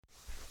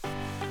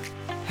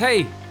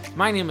Hey,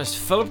 my name is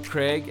Philip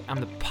Craig. I'm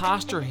the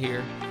pastor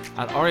here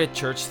at Aria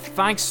Church.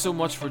 Thanks so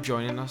much for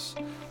joining us.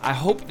 I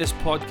hope this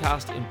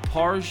podcast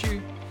empowers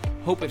you,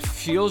 hope it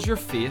fuels your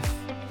faith,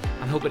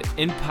 and hope it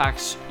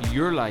impacts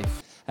your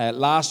life.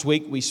 Last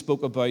week we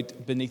spoke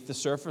about beneath the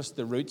surface,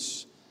 the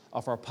roots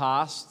of our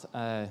past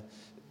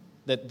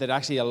that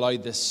actually allow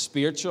the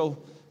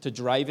spiritual to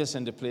drive us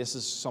into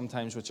places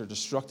sometimes which are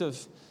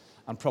destructive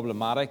and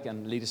problematic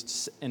and lead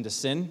us into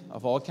sin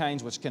of all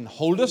kinds, which can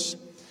hold us.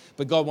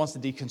 But God wants to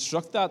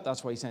deconstruct that.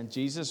 That's why He sent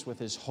Jesus with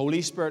His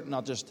Holy Spirit,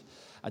 not just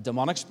a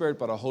demonic spirit,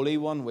 but a holy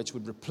one, which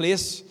would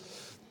replace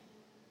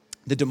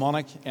the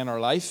demonic in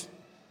our life.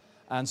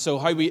 And so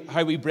how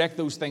we break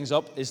those things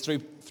up is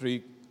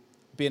through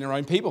being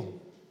around people,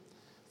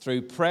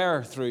 through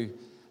prayer, through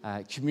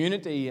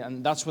community.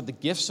 And that's what the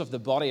gifts of the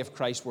body of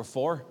Christ were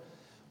for,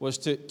 was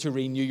to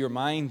renew your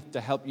mind, to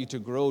help you to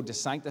grow, to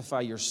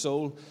sanctify your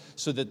soul,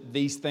 so that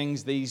these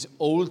things, these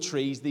old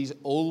trees, these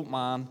old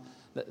man,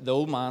 the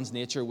old man's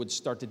nature would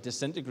start to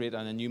disintegrate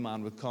and a new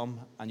man would come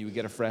and you would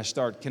get a fresh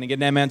start. Can I get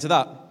an amen to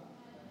that?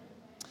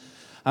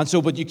 And so,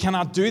 but you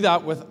cannot do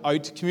that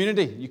without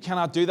community. You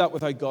cannot do that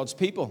without God's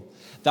people.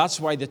 That's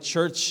why the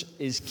church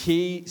is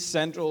key,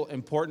 central,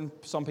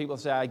 important. Some people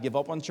say, I give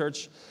up on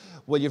church.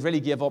 Well, you've really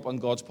give up on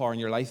God's power in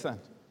your life then.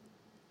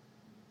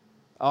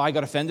 Oh, I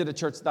got offended at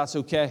church. That's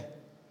okay.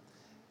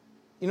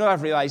 You know what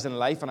I've realized in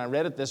life, and I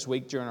read it this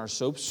week during our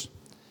soaps.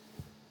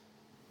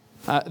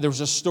 There was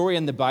a story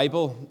in the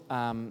Bible,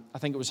 I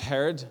think it was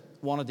Herod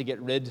wanted to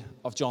get rid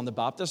of John the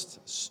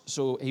Baptist.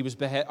 So he was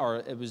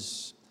it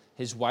was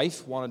his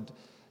wife wanted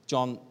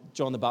John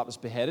the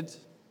Baptist beheaded,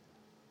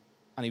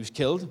 and he was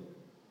killed.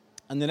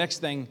 And the next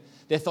thing,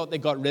 they thought they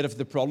got rid of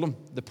the problem,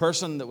 the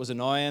person that was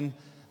annoying,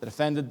 that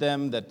offended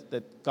them,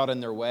 that got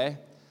in their way.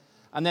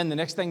 And then the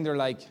next thing, they're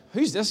like,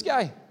 who's this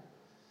guy?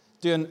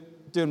 Doing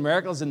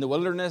miracles in the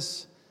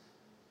wilderness,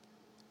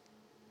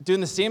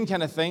 doing the same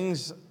kind of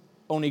things,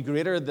 only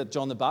greater, that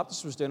John the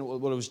Baptist was doing.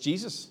 Well, it was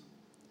Jesus.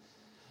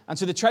 And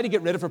so they tried to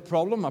get rid of a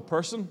problem, a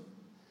person,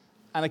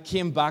 and it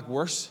came back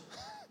worse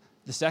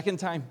the second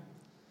time.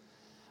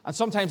 And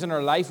sometimes in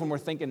our life, when we're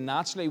thinking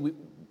naturally,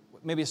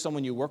 maybe it's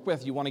someone you work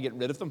with, you want to get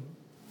rid of them.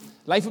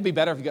 Life would be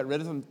better if you got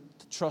rid of them.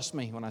 Trust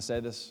me when I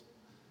say this.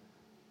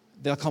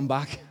 They'll come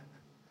back.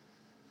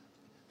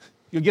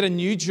 You'll get a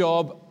new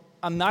job,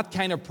 and that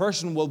kind of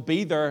person will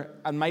be there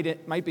and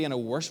might be in a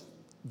worse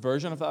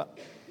version of that.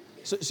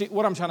 So see,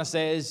 what I'm trying to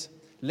say is,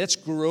 let's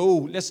grow.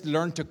 Let's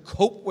learn to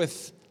cope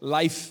with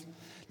life.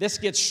 Let's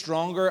get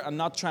stronger and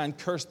not try and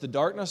curse the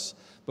darkness,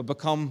 but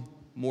become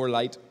more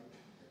light.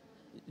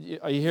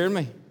 Are you hearing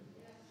me?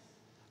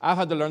 I've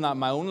had to learn that in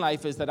my own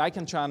life, is that I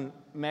can try and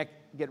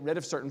get rid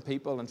of certain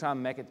people and try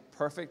and make it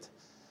perfect.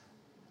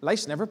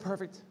 Life's never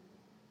perfect.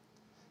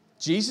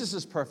 Jesus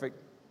is perfect.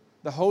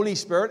 The Holy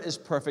Spirit is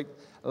perfect.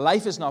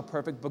 Life is not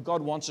perfect, but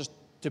God wants us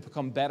to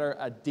become better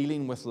at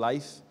dealing with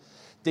life,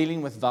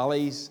 dealing with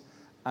valleys,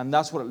 and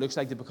that's what it looks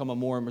like to become a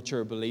more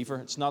mature believer.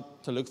 It's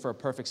not to look for a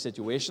perfect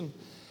situation.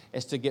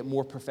 It's to get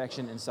more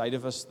perfection inside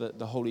of us,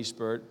 the Holy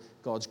Spirit,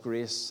 God's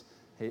grace,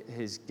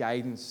 His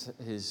guidance,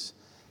 His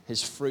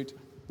fruit.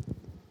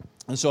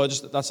 And so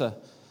that's a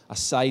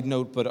side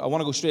note, but I want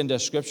to go straight into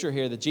Scripture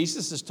here, that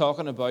Jesus is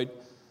talking about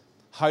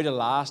how to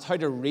last, how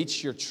to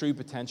reach your true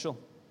potential.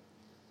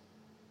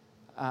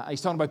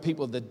 He's talking about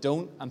people that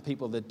don't and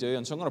people that do.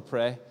 And so I'm going to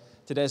pray.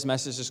 Today's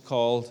message is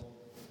called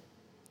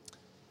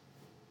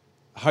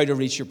How to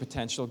Reach Your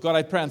Potential. God,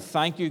 I pray and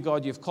thank you,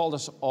 God, you've called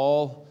us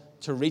all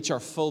to reach our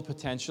full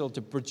potential,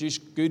 to produce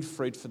good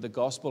fruit for the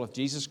gospel of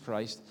Jesus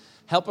Christ.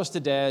 Help us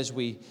today as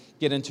we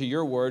get into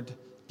your word.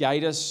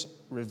 Guide us,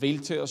 reveal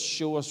to us,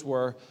 show us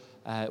where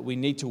we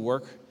need to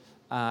work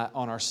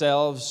on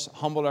ourselves,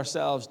 humble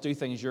ourselves, do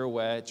things your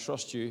way,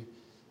 trust you.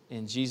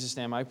 In Jesus'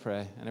 name I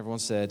pray. And everyone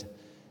said,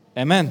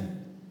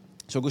 amen.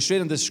 So we'll go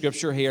straight into the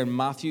scripture here in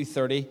Matthew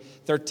 30,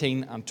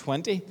 13 and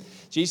 20.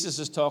 Jesus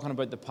is talking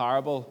about the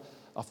parable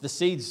of the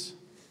seeds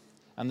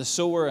and the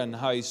sower, and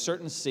how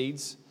certain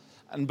seeds,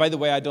 and by the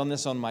way, I done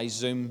this on my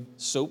Zoom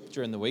soap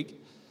during the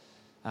week,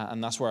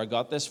 and that's where I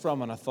got this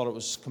from, and I thought it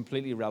was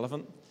completely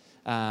relevant.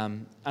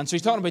 And so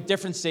he's talking about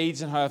different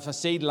seeds, and how if a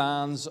seed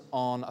lands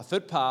on a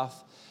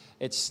footpath,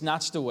 it's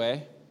snatched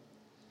away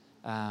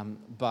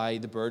by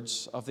the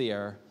birds of the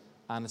air.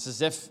 And it's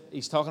as if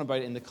he's talking about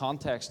it in the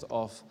context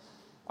of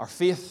our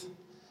faith,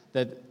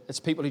 that it's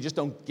people who just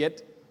don't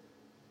get,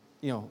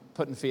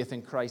 putting faith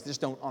in Christ. They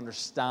just don't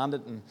understand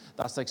it, and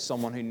that's like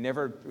someone who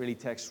never really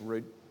takes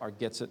root or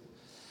gets it.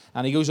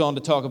 And he goes on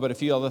to talk about a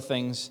few other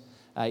things.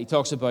 He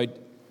talks about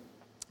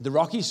the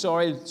rocky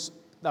soil.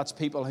 That's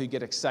people who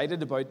get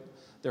excited about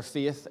their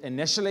faith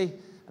initially,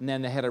 and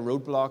then they hit a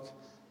roadblock,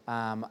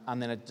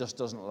 and then it just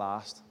doesn't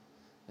last.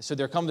 So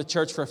they're coming to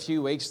church for a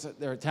few weeks.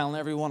 They're telling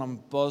everyone, I'm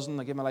buzzing,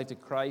 I give my life to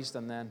Christ,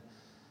 and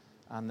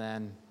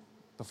then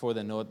before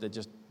they know it, they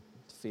just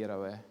fade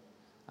away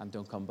and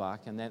don't come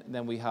back. And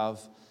then we have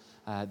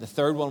the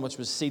third one, which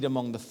was seed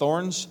among the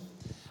thorns.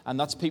 And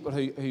that's people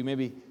who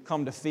maybe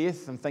come to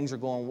faith and things are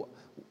going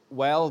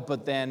well,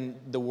 but then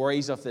the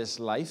worries of this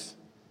life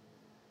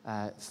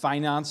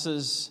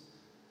finances,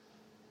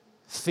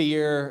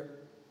 fear.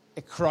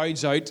 It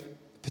crowds out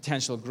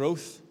potential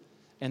growth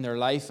in their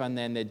life, and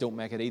then they don't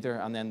make it either.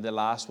 And then the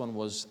last one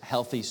was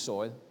healthy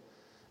soil,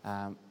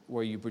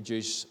 where you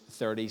produce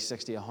 30,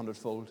 60,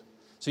 100-fold.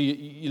 So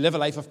you live a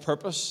life of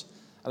purpose,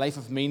 a life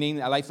of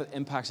meaning, a life that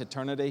impacts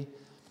eternity.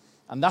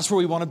 And that's where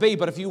we want to be.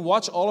 But if you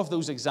watch all of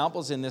those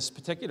examples in this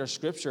particular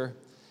scripture,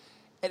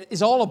 it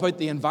is all about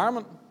the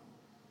environment.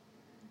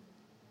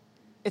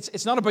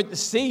 It's not about the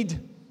seed.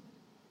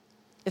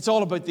 It's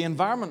all about the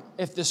environment.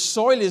 If the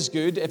soil is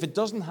good, if it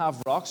doesn't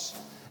have rocks,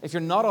 if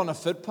you're not on a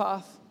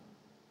footpath,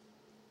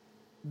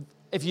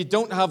 if you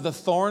don't have the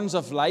thorns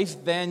of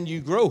life, then you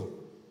grow.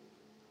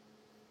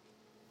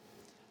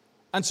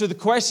 And so the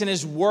question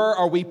is, where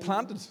are we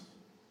planted?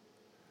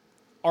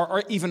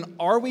 Or even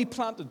are we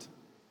planted?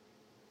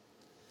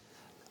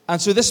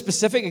 And so this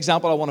specific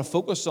example I want to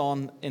focus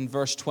on in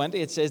verse 20,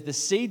 it says, the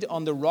seed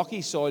on the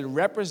rocky soil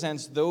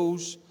represents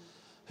those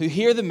who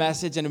hear the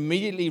message and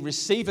immediately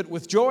receive it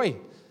with joy.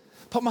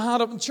 Put my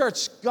hand up in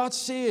church, got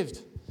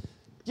saved.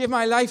 Give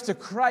my life to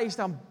Christ.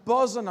 I'm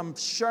buzzing. I'm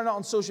sharing it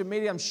on social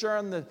media. I'm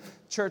sharing the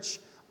church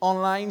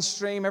online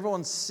stream.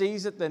 Everyone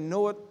sees it. They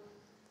know it.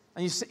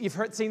 And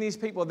you've seen these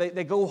people.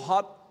 They go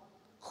hot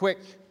quick.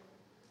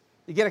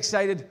 You get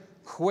excited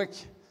quick.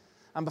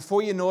 And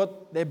before you know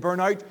it, they burn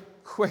out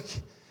quick.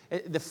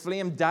 The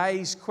flame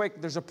dies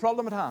quick. There's a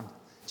problem at hand.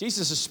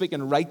 Jesus is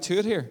speaking right to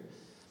it here.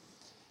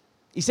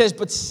 He says,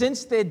 but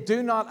since they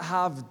do not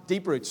have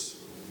deep roots.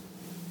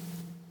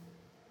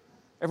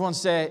 Everyone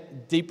say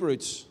deep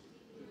roots.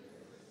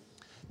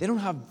 They don't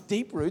have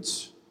deep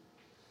roots.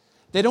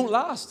 They don't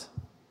last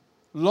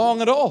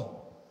long at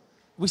all.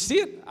 We see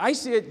it. I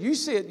see it. You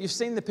see it. You've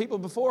seen the people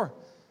before.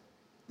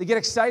 They get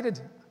excited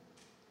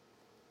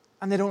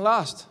and they don't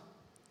last.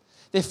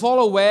 They fall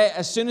away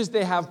as soon as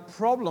they have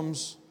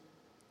problems.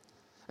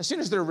 As soon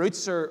as the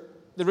roots are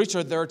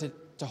there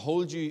to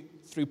hold you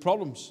through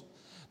problems.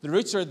 The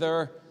roots are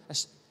there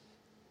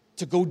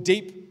to go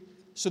deep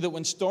so that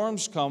when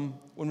storms come,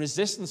 when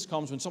resistance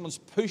comes, when someone's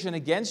pushing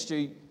against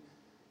you,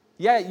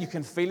 yeah, you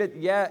can feel it.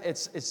 Yeah,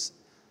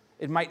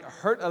 it might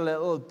hurt a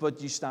little,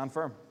 but you stand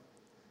firm.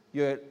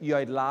 You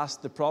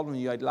outlast the problem.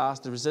 You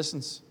outlast the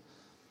resistance.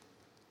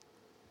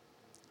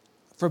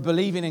 For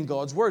believing in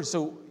God's word.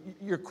 So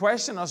your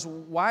question is,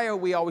 why are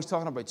we always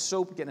talking about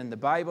soap, getting in the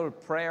Bible,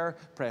 prayer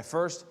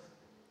first?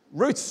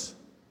 Roots.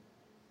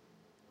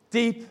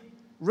 Deep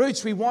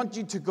roots. We want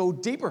you to go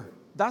deeper.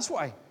 That's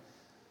why.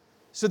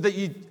 So that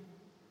you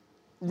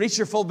reach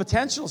your full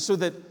potential, so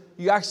that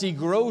you actually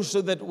grow,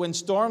 so that when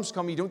storms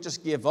come, you don't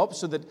just give up,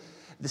 so that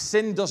the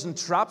sin doesn't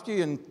trap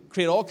you and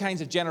create all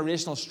kinds of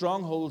generational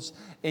strongholds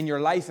in your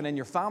life and in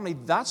your family.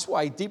 That's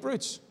why deep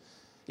roots.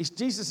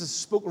 Jesus has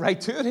spoke right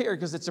to it here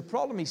because it's a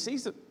problem. He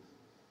sees it.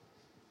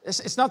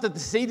 It's not that the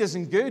seed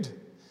isn't good.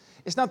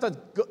 It's not that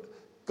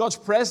God's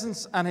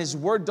presence and His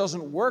word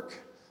doesn't work.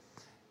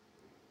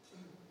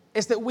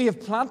 It's that we have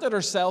planted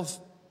ourselves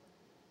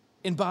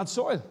in bad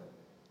soil.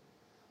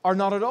 Or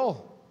not at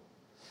all.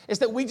 It's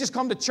that we just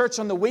come to church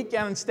on the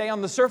weekend and stay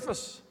on the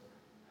surface.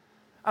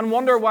 And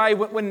wonder why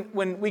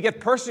when we get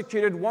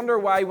persecuted, wonder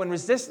why when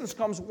resistance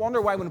comes, wonder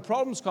why when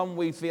problems come,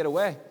 we fade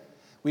away.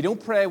 We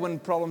don't pray when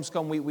problems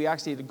come. We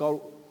actually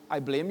go, I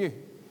blame you.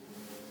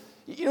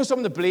 You know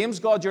someone that blames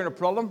God during a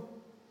problem?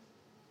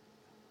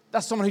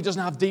 That's someone who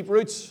doesn't have deep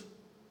roots.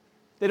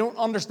 They don't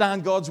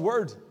understand God's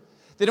word.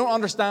 They don't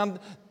understand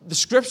the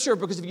scripture,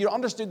 because if you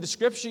understood the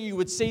scripture, you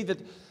would see that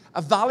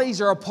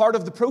valleys are a part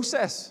of the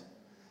process.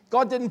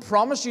 God didn't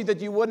promise you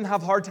that you wouldn't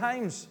have hard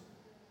times.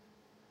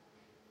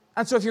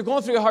 And so if you're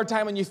going through a hard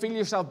time and you feel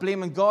yourself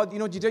blaming God, you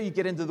know what you do? You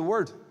get into the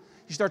word.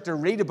 You start to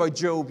read about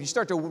Job. You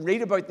start to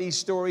read about these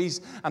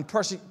stories and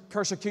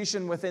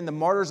persecution within the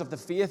martyrs of the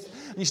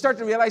faith. And you start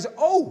to realize,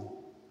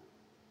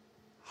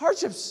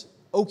 hardship's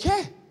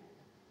okay.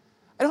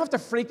 I don't have to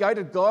freak out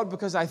at God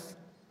because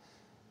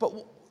but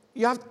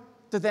you have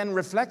to then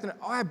reflect on,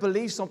 I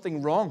believe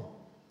something wrong.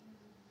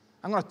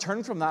 I'm going to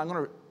turn from that. I'm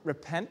going to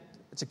repent.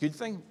 It's a good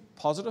thing,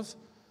 positive.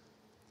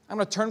 I'm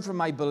going to turn from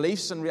my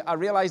beliefs, and I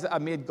realize that I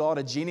made God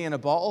a genie in a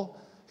bottle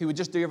who would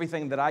just do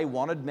everything that I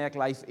wanted, make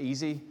life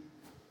easy.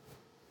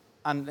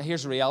 And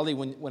here's the reality,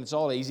 when it's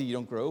all easy, you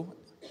don't grow.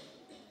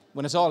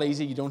 When it's all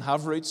easy, you don't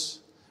have roots.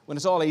 When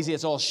it's all easy,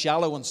 it's all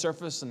shallow and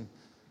surface, and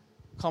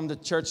come to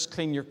church,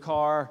 clean your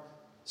car,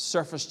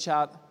 surface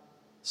chat,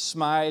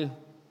 smile,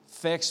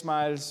 fake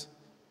smiles,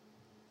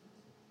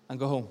 and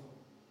go home.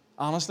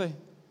 Honestly,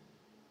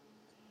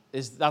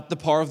 is that the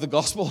power of the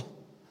gospel?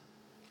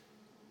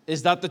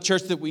 Is that the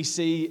church that we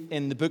see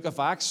in the book of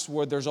Acts,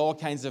 where there's all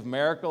kinds of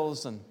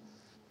miracles and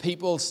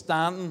people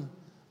standing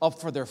up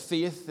for their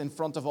faith in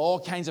front of all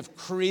kinds of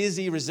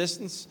crazy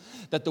resistance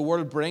that the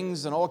world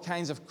brings and all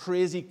kinds of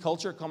crazy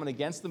culture coming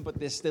against them, but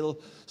they still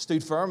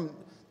stood firm?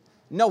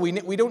 No, we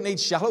don't need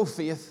shallow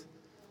faith.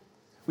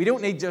 We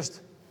don't need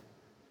just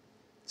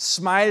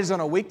smiles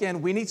on a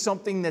weekend. We need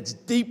something that's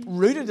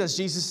deep-rooted, as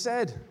Jesus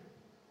said.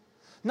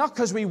 Not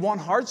because we want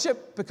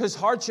hardship, because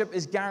hardship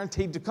is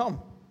guaranteed to come.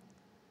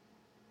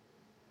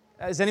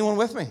 Is anyone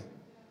with me?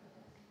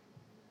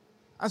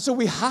 And so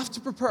we have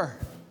to prepare.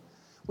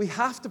 We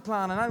have to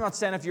plan. And I'm not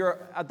saying if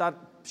you're at that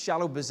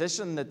shallow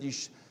position that you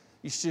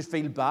should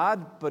feel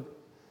bad, but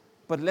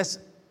let's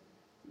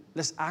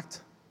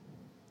act.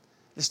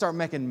 Let's start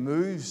making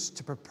moves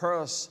to prepare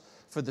us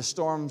for the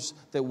storms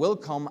that will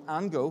come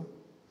and go.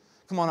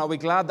 Come on, are we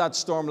glad that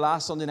storm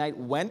last Sunday night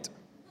went?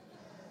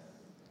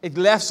 It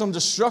left some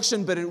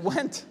destruction, but it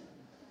went.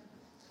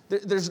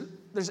 There's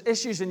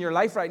issues in your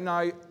life right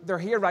now. They're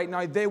here right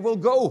now. They will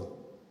go.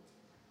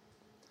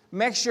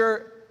 Make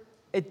sure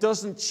it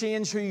doesn't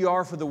change who you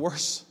are for the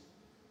worse.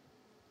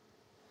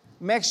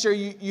 Make sure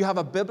you have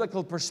a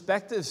biblical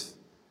perspective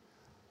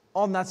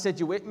on that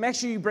situation. Make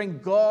sure you bring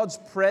God's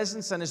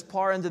presence and His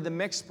power into the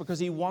mix because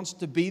He wants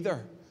to be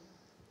there.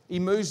 He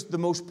moves the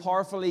most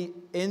powerfully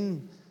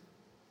in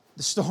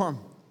the storm.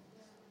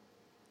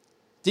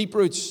 Deep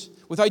roots.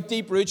 Without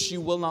deep roots,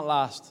 you will not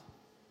last.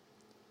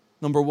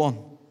 Number one.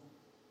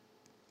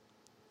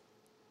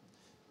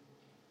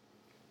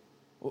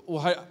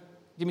 Well,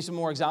 give me some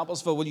more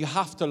examples, Phil. Well, you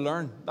have to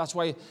learn. That's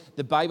why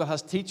the Bible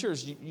has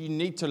teachers. You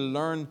need to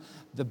learn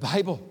the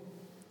Bible.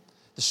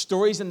 The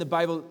stories in the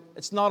Bible,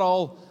 it's not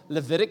all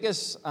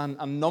Leviticus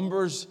and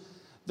Numbers.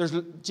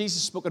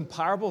 Jesus spoke in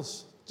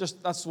parables.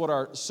 That's what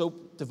our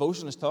soap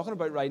devotion is talking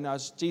about right now.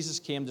 Jesus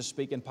came to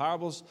speak in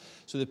parables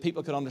so that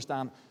people could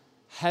understand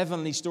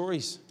heavenly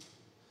stories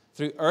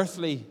through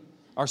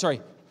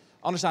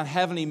understand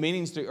heavenly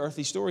meanings through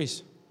earthly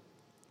stories.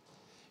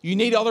 You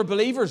need other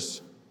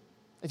believers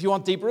if you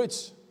want deep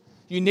roots.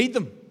 You need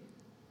them.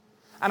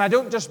 And I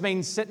don't just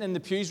mean sitting in the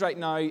pews right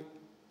now.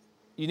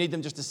 You need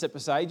them just to sit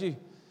beside you.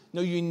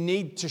 No, you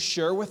need to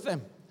share with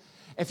them.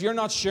 If you're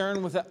not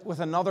sharing with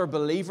another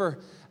believer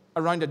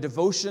around a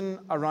devotion,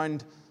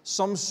 around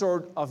some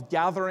sort of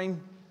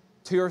gathering,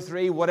 2 or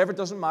 3, whatever, it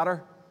doesn't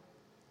matter.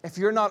 If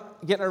you're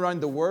not getting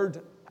around the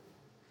Word,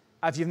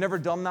 if you've never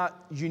done that,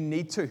 you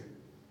need to.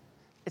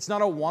 It's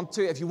not a want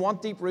to. If you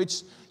want deep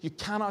roots, you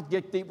cannot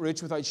get deep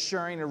roots without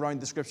sharing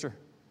around the Scripture.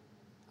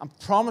 I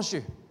promise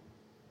you.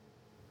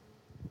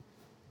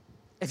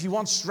 If you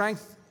want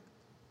strength,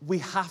 we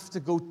have to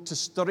go to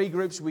study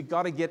groups. We've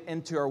got to get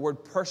into our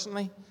Word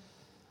personally.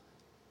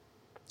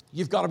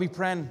 You've got to be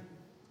praying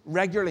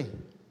regularly.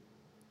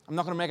 I'm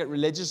not going to make it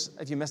religious.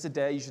 If you missed a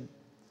day, you should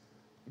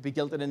be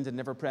guilted into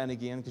never praying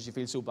again because you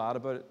feel so bad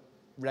about it.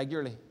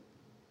 Regularly.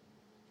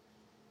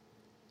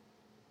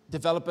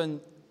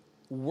 Developing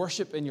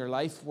worship in your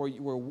life where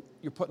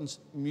you're putting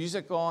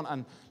music on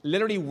and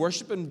literally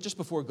worshiping just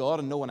before God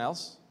and no one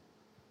else.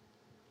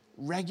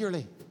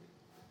 Regularly.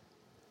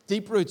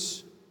 Deep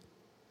roots.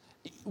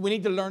 We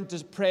need to learn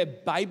to pray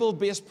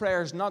Bible-based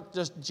prayers, not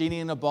just genie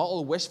in a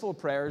bottle, wishful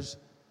prayers,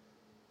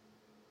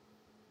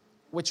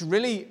 which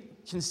really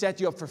can set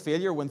you up for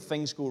failure when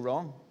things go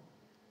wrong.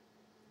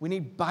 We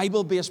need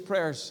Bible-based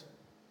prayers.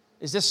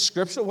 Is this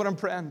scriptural what I'm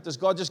praying? Does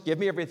God just give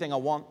me everything I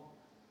want?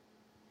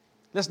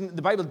 Listen,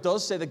 the Bible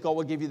does say that God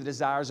will give you the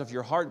desires of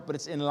your heart, but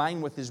it's in line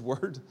with His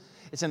Word.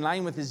 It's in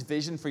line with His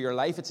vision for your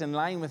life. It's in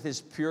line with His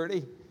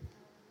purity.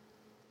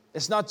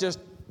 It's not just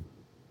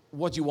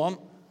what you want.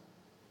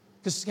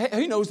 Because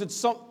who knows that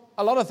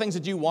a lot of things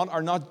that you want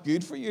are not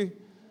good for you.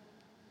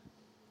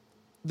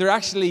 They're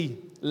actually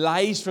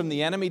lies from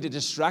the enemy to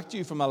distract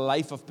you from a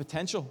life of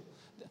potential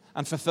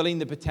and fulfilling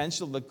the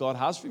potential that God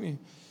has for you,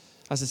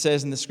 as it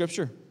says in the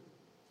Scripture.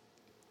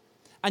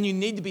 And you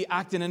need to be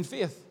acting in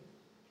faith.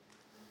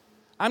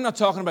 I'm not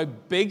talking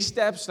about big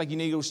steps, like you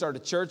need to go start a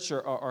church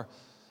or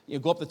you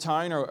go up to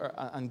town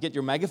and get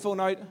your megaphone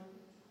out.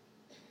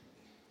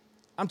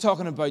 I'm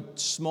talking about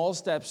small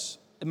steps.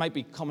 It might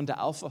be coming to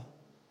Alpha.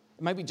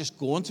 It might be just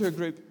going to a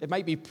group. It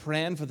might be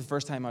praying for the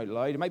first time out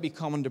loud. It might be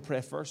coming to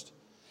pray first.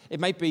 It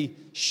might be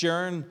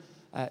sharing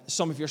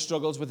some of your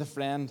struggles with a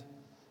friend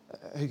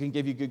who can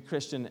give you good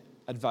Christian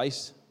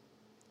advice.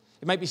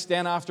 It might be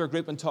staying after a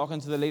group and talking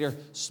to the leader.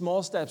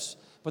 Small steps,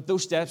 but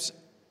those steps,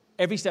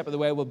 every step of the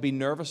way will be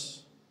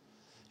nervous.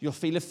 You'll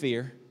feel a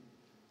fear,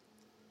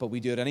 but we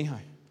do it anyhow.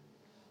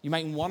 You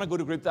mightn't want to go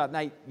to group that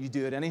night. You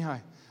do it anyhow.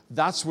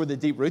 That's where the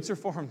deep roots are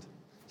formed.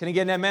 Can you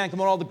get an amen?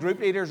 Come on, all the group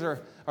leaders are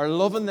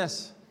loving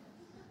this.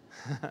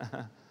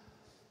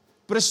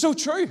 But it's so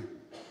true.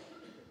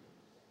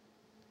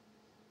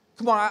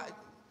 Come on,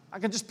 I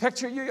can just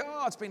picture you.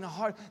 Oh, it's been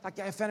hard. That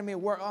guy offended me at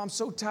work. Oh, I'm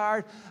so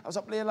tired. I was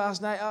up late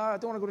last night. Oh, I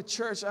don't want to go to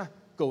church.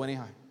 Go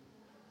anyhow.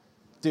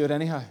 Do it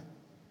anyhow.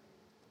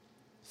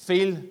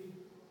 Feel,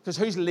 because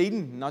who's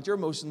leading? Not your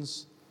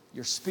emotions,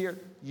 your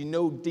spirit. You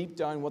know deep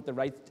down what the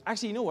right...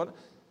 Actually, you know what?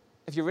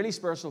 If you're really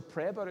spiritual,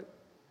 pray about it.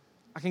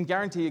 I can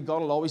guarantee you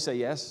God will always say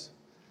yes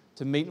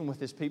to meeting with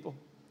His people.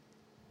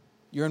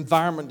 Your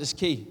environment is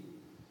key.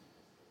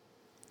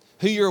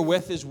 Who you're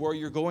with is where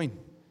you're going.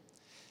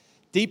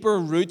 Deeper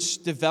roots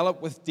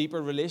develop with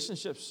deeper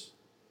relationships.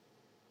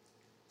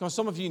 Because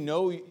some of you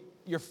know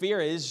your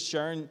fear is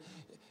sharing.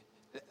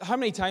 How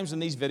many times in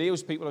these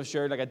videos people have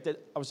shared, like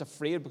I was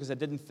afraid because I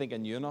didn't think I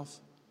knew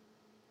enough?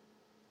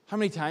 How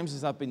many times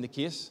has that been the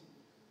case?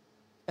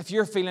 If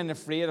you're feeling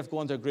afraid of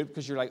going to a group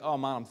because you're like, oh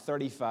man, I'm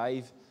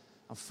 35,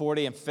 I'm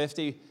 40, I'm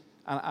 50,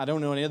 and I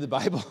don't know any of the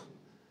Bible.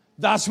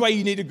 That's why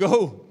you need to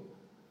go.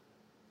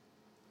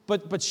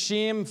 But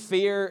shame,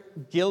 fear,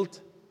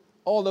 guilt,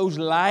 all those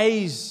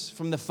lies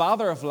from the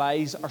father of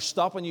lies are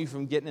stopping you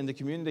from getting in the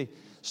community,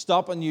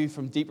 stopping you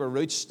from deeper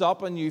roots,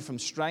 stopping you from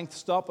strength,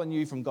 stopping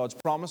you from God's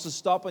promises,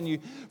 stopping you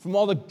from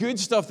all the good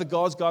stuff that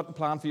God's got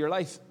planned for your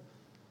life.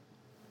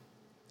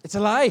 It's a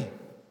lie.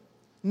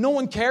 No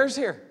one cares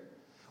here.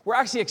 We're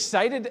actually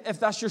excited if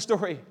that's your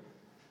story.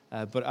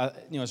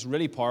 But it's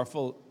really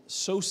powerful,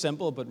 so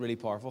simple but really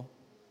powerful.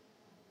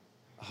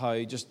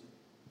 How just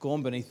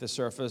going beneath the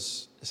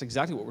surface, it's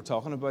exactly what we're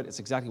talking about. It's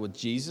exactly what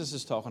Jesus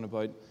is talking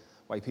about,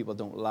 why people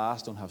don't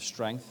last, don't have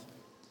strength.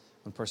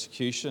 When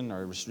persecution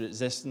or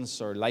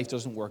resistance or life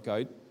doesn't work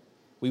out,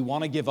 we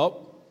want to give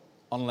up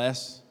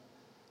unless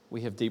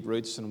we have deep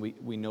roots and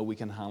we know we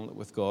can handle it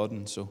with God.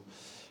 And so,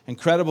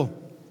 incredible.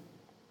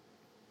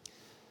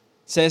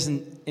 It says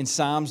in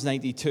Psalms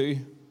 92,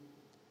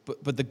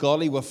 but the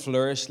godly will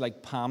flourish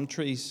like palm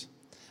trees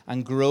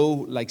and grow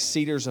like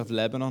cedars of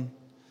Lebanon.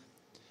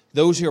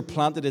 Those who are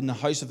planted in the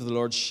house of the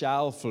Lord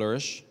shall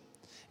flourish.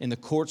 In the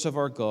courts of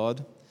our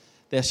God,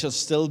 they shall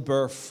still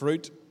bear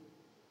fruit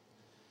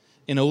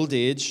in old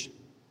age.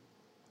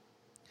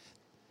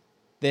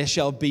 They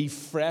shall be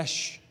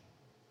fresh.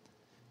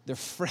 They're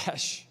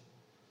fresh,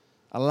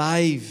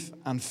 alive,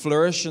 and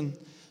flourishing,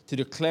 to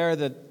declare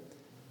that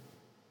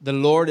the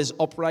Lord is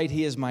upright,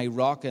 He is my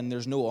rock, and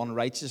there's no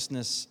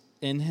unrighteousness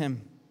in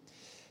Him.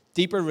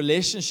 Deeper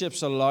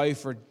relationships allow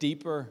for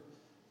deeper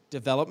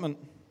development.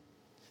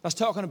 That's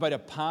talking about a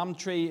palm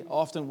tree,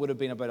 often would have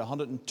been about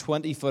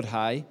 120 foot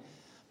high.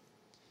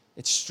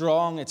 It's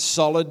strong, it's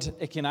solid,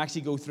 it can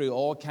actually go through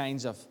all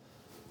kinds of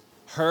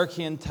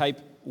hurricane-type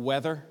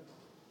weather.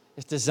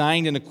 It's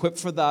designed and equipped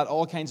for that,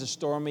 all kinds of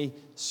stormy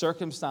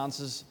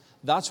circumstances.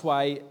 That's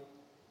why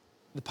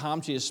the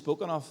palm tree is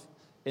spoken of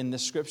in the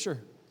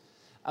Scripture.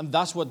 And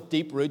that's what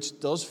deep roots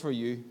does for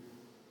you.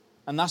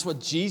 And that's what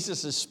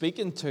Jesus is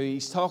speaking to.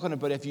 He's talking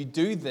about if you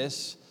do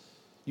this,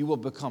 you will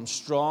become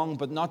strong,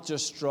 but not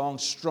just strong,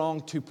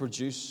 strong to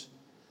produce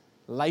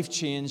life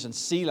change and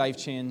see life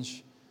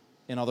change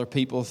in other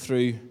people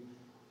through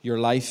your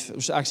life. It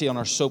was actually on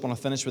our soap, and I'll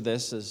finish with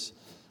this, as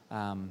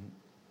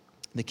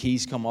the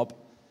keys come up.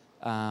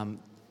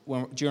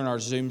 During our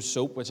Zoom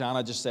soap, which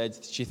Anna just said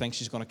she thinks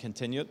she's going to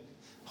continue it,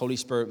 Holy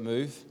Spirit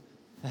move,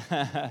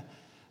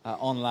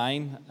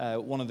 online.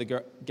 One of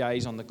the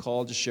guys on the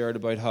call just shared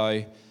about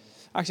how,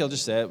 actually I'll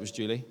just say it was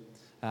Julie,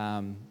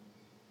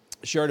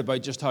 shared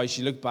about just how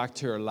she looked back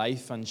to her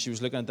life and she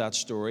was looking at that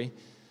story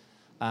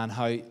and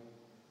how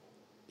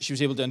she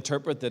was able to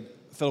interpret that,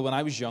 Phil, when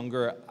I was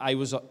younger, I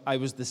was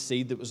the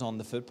seed that was on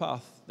the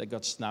footpath that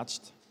got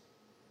snatched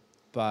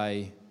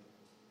by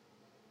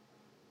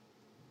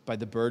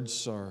the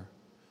birds or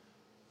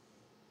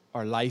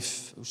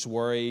life's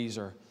worries.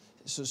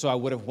 So I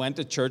would have went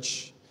to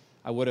church,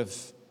 I would have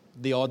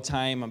the odd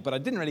time, but I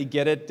didn't really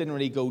get it, didn't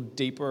really go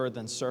deeper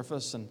than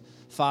surface. And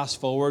fast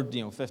forward,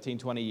 15,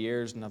 20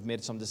 years, and I've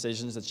made some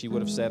decisions that she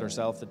would have said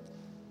herself that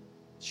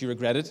she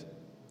regretted.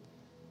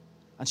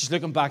 And she's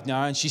looking back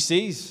now and she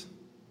sees.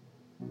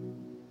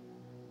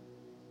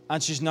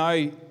 And she's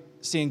now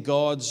seeing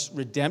God's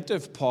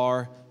redemptive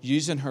power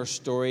using her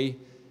story,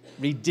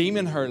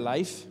 redeeming her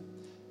life.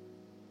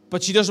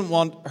 But she doesn't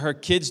want her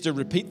kids to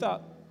repeat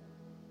that.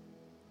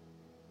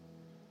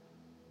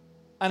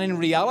 And in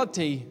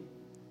reality,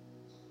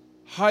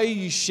 how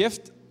you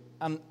shift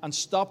and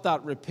stop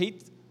that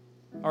repeat,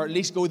 or at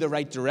least go the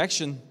right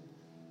direction,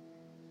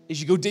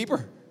 is you go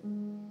deeper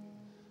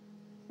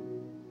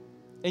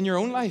in your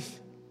own life.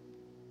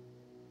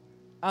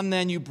 And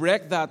then you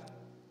break that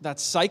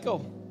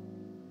cycle.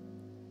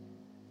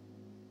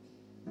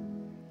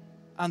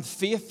 And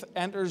faith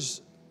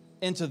enters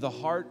into the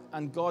heart,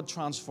 and God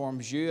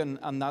transforms you,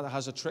 and that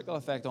has a trickle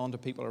effect onto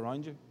people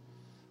around you,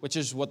 which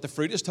is what the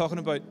fruit is talking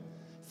about.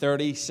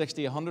 30,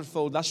 60,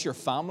 100-fold. That's your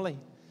family.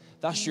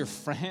 That's your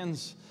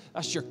friends.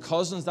 That's your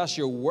cousins. That's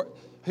your work.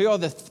 Who are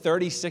the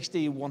 30,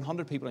 60,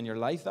 100 people in your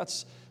life?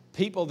 That's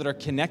people that are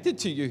connected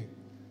to you.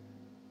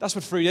 That's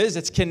what fruit is.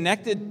 It's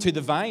connected to the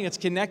vine. It's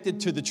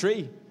connected to the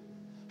tree.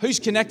 Who's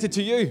connected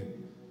to you?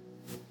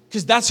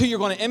 Because that's who you're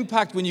going to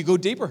impact when you go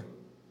deeper.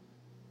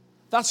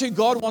 That's who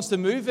God wants to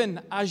move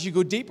in as you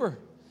go deeper.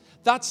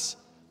 That's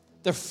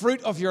the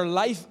fruit of your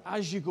life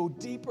as you go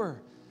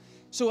deeper.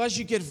 So as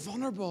you get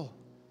vulnerable,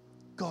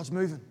 God's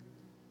moving.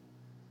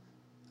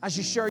 As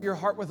you share your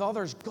heart with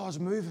others, God's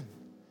moving.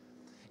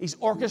 He's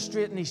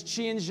orchestrating, He's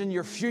changing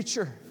your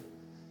future.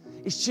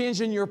 He's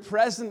changing your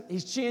present.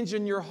 He's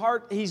changing your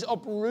heart. He's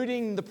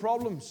uprooting the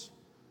problems.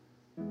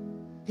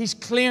 He's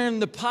clearing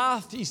the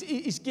path.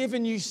 He's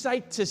giving you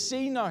sight to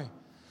see now.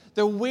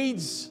 The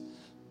weeds,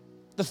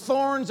 the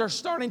thorns are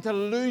starting to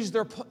lose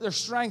their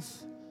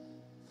strength.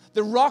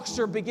 The rocks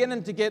are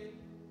beginning to get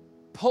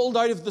pulled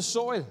out of the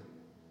soil.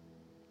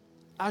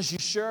 As you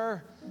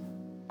share,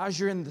 as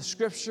you're in the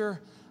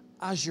Scripture,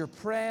 as you're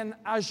praying,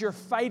 as you're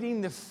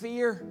fighting the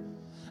fear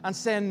and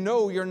saying,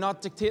 no, you're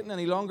not dictating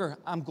any longer.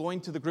 I'm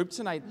going to the group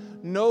tonight.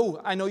 No,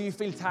 I know you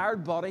feel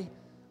tired, body.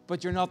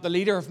 but you're not the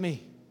leader of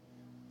me.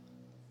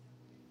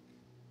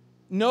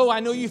 No, I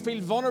know you feel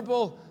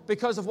vulnerable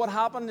because of what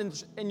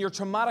happened in your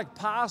traumatic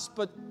past,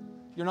 but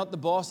you're not the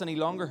boss any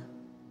longer.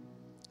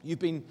 You've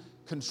been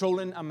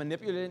controlling and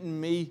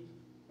manipulating me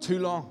too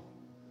long.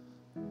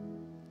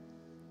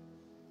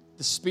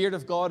 The Spirit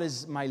of God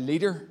is my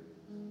leader,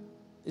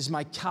 is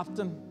my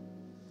captain.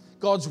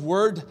 God's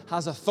Word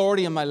has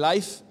authority in my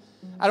life.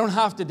 I don't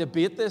have to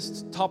debate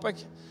this topic.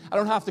 I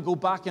don't have to go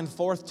back and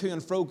forth, to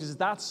and fro, because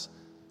that's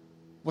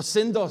what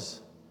sin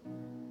does.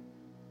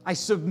 I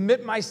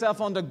submit myself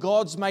under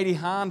God's mighty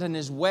hand and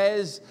His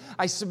ways.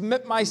 I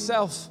submit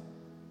myself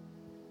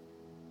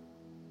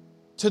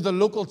to the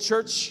local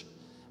church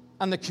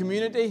and the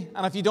community.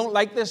 And if you don't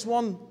like this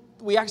one,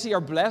 we actually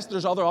are blessed.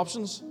 There's other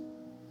options.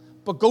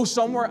 But go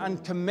somewhere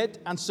and commit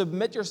and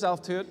submit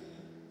yourself to it.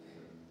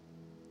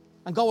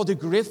 And God will do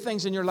great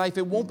things in your life.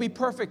 It won't be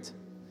perfect.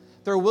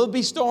 There will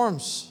be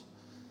storms.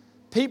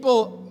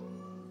 People,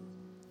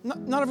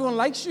 not everyone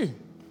likes you.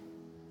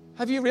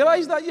 Have you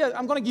realized that yet?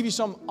 I'm going to give you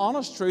some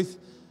honest truth.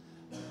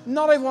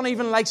 Not everyone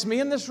even likes me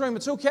in this room.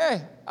 It's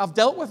okay. I've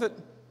dealt with it.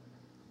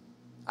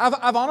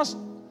 I've honest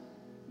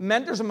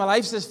mentors in my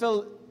life says,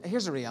 Phil,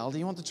 here's the reality.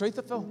 You want the truth,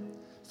 Phil?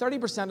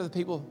 30% of the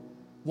people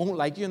won't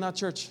like you in that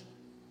church.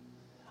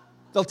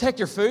 They'll take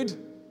your food.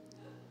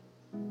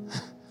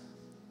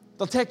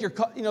 They'll take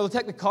they'll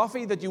take the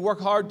coffee that you work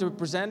hard to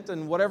present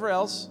and whatever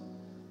else.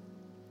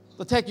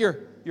 They'll take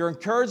your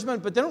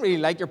encouragement, but they don't really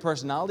like your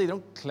personality. They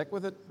don't click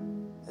with it.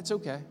 It's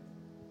okay.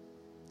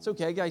 It's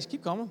okay, guys.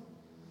 Keep coming.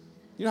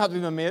 You don't have to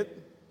be my mate,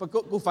 but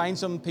go find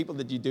some people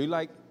that you do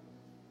like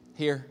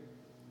here.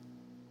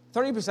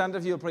 30%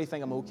 of you will probably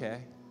think I'm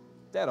okay.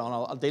 Dead on.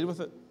 I'll deal with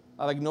it.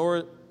 I'll ignore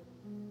it.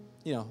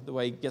 The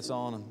way he gets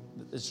on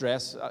and his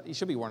dress. He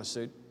should be wearing a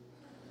suit.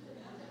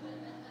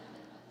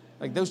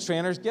 Like those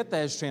trainers, get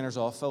those trainers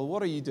off, Phil.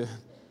 What are you doing?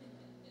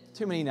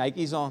 Too many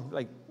Nikes on.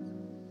 Like,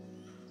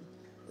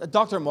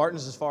 Dr.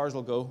 Martens as far as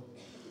we'll go.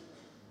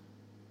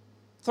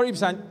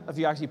 30% of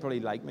you actually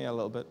probably like me a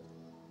little bit.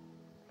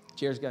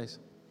 Cheers, guys.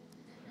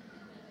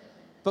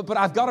 But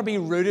I've got to be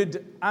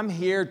rooted. I'm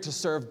here to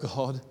serve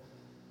God.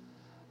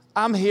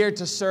 I'm here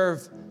to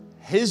serve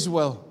His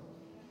will.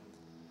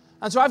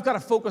 And so I've got to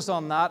focus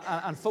on that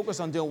and focus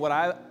on doing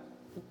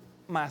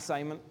my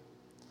assignment.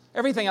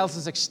 Everything else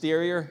is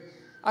exterior.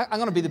 I'm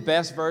going to be the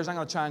best version. I'm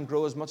going to try and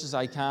grow as much as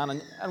I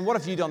can. And what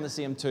if you've done the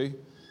same too?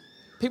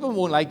 People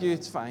won't like you.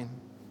 It's fine.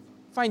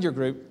 Find your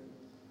group.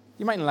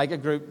 You mightn't like a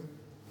group.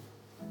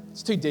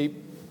 It's too deep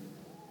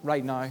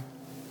right now.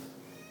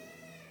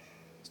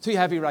 It's too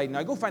heavy right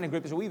now. Go find a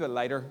group that's a wee bit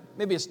lighter.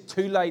 Maybe it's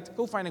too light.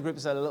 Go find a group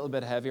that's a little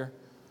bit heavier.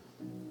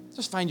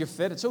 Just find your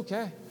fit. It's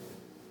okay.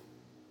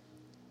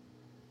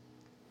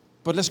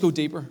 But let's go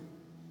deeper.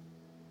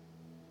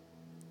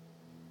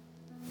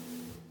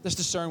 Let's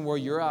discern where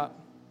you're at.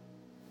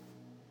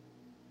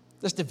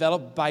 Let's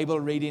develop Bible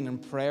reading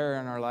and prayer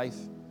in our life.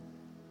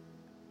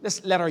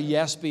 Let's let our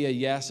yes be a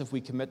yes if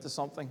we commit to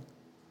something.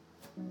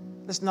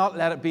 Let's not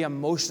let it be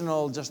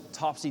emotional, just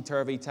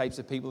topsy-turvy types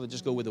of people that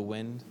just go with the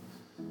wind.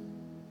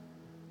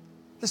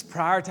 Let's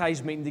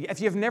prioritize meeting together.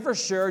 If you've never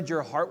shared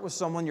your heart with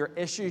someone, your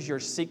issues,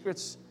 your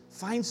secrets,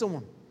 find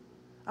someone.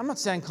 I'm not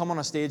saying come on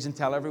a stage and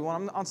tell everyone.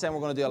 I'm not saying we're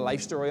going to do a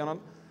life story on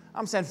it.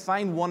 I'm saying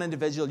find one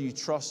individual you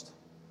trust.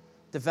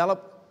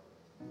 Develop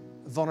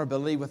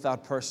vulnerability with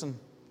that person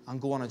and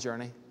go on a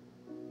journey.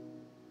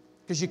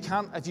 Because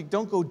if you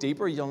don't go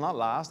deeper, you'll not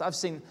last. I've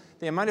seen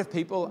the amount of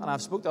people, and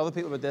I've spoken to other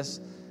people about this,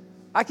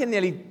 at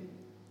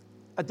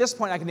this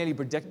point, I can nearly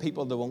predict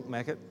people that won't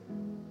make it.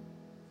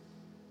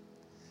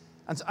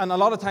 And a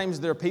lot of times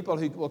there are people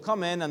who will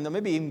come in and they'll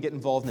maybe even get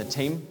involved in a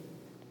team,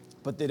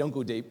 but they don't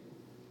go deep.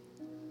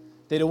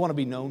 They don't want to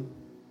be known.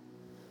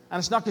 And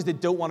it's not because they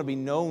don't want to be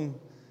known,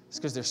 it's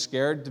because they're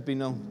scared to be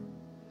known.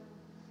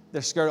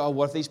 They're scared,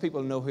 what if these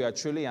people know who I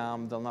truly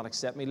am, they'll not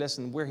accept me.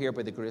 Listen, we're here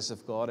by the grace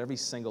of God, every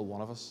single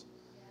one of us.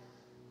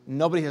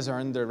 Nobody has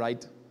earned their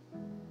right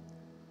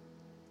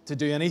to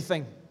do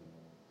anything.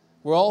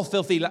 We're all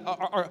filthy.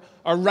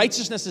 Our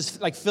righteousness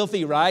is like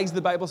filthy rags,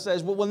 the Bible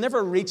says. We'll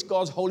never reach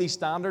God's holy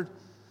standard.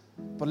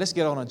 But let's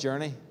get on a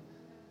journey,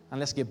 and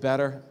let's get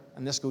better,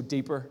 and let's go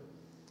deeper.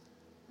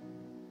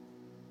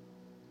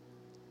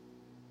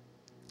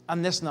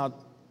 And let's not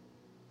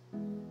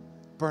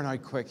burn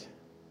out quick.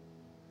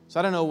 So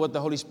I don't know what the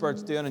Holy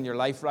Spirit's doing in your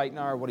life right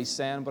now or what He's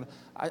saying, but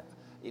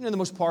the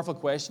most powerful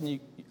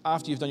question,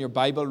 after you've done your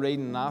Bible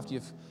reading and after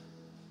you've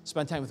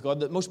spent time with God,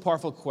 the most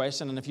powerful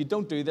question, and if you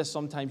don't do this,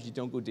 sometimes you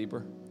don't go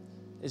deeper,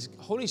 is,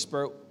 Holy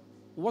Spirit,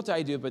 what do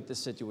I do about this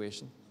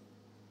situation?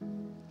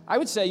 I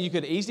would say you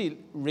could easily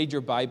read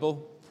your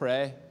Bible,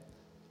 pray,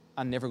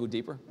 and never go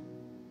deeper.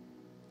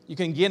 You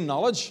can gain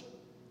knowledge,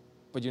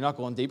 but you're not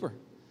going deeper.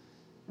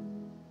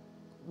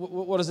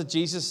 What is it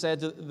Jesus said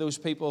to those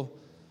people,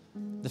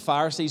 the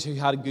Pharisees who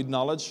had good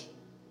knowledge,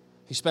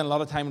 who spent a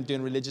lot of time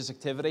doing religious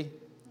activity?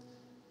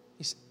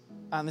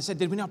 And they said,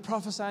 did we not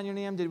prophesy in your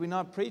name? Did we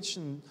not preach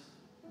and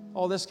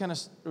all this kind of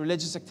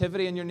religious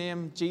activity in your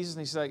name, Jesus?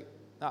 And he's like,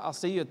 I'll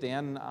see you at the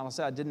end, and I'll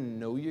say I didn't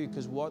know you,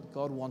 because what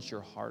God wants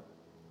your heart.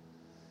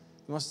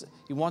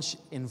 He wants you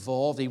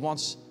involved. He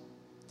wants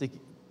to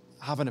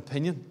have an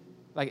opinion,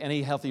 like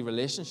any healthy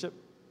relationship.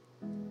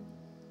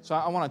 So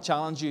I want to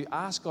challenge you.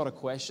 Ask God a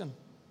question.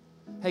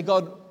 Hey,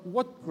 God,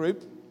 what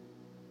group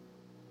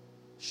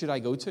should I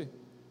go to?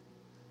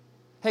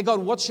 Hey,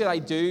 God, what should I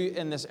do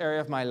in this area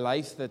of my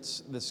life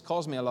that's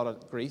caused me a lot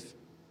of grief?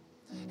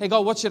 Hey,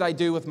 God, what should I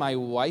do with my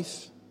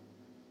wife?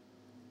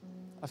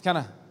 I've kind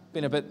of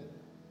been a bit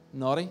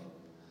naughty.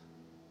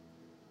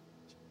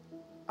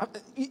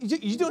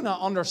 You do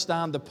not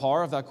understand the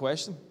power of that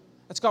question.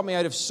 It's got me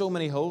out of so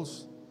many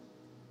holes.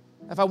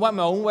 If I went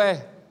my own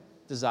way,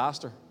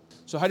 disaster.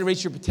 So how to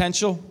reach your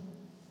potential?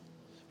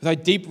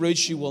 Without deep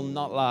roots, you will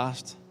not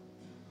last.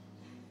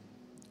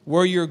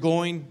 Where you're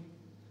going,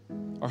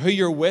 or who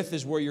you're with,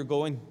 is where you're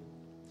going.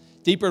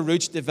 Deeper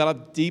roots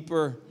develop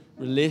deeper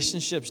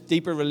relationships.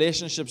 Deeper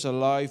relationships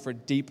allow for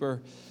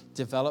deeper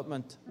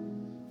development.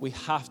 We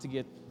have to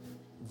get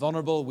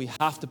vulnerable. We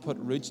have to put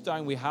roots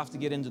down. We have to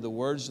get into the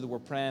words that we're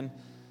praying,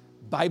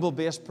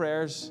 Bible-based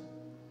prayers.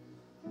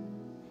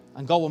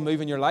 And God will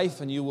move in your life,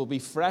 and you will be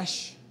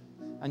fresh,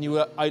 and you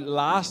will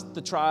outlast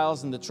the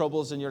trials and the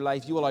troubles in your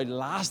life. You will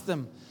outlast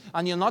them.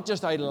 And you'll not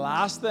just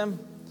outlast them,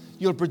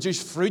 you'll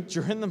produce fruit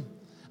during them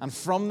and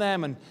from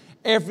them. And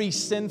every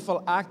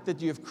sinful act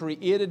that you have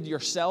created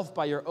yourself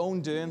by your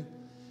own doing,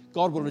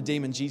 God will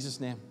redeem in Jesus'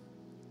 name.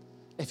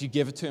 If you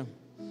give it to Him,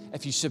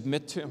 if you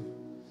submit to Him,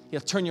 He'll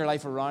turn your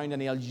life around,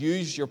 and He'll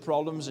use your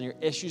problems and your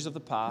issues of the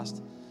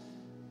past.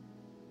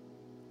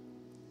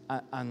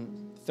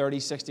 And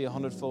 30, 60,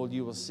 100-fold,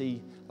 you will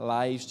see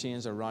lives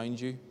change around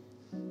you,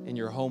 in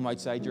your home,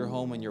 outside your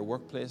home, in your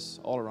workplace,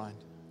 all around.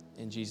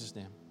 In Jesus'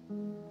 name.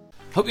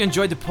 Hope you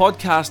enjoyed the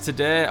podcast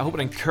today. I hope it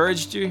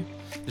encouraged you.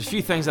 There's a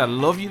few things I'd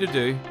love you to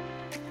do.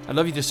 I'd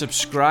love you to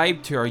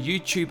subscribe to our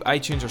YouTube,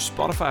 iTunes, or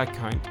Spotify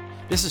account.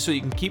 This is so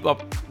you can keep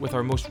up with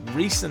our most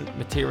recent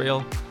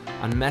material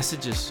and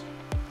messages.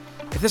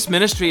 If this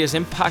ministry has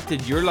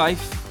impacted your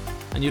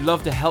life and you'd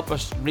love to help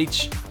us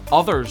reach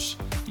others,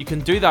 you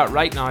can do that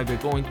right now by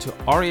going to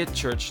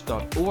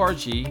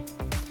r8church.org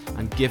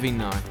and giving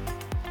now.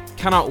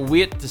 Cannot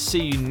wait to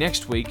see you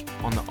next week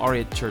on the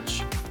R8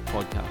 Church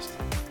podcast.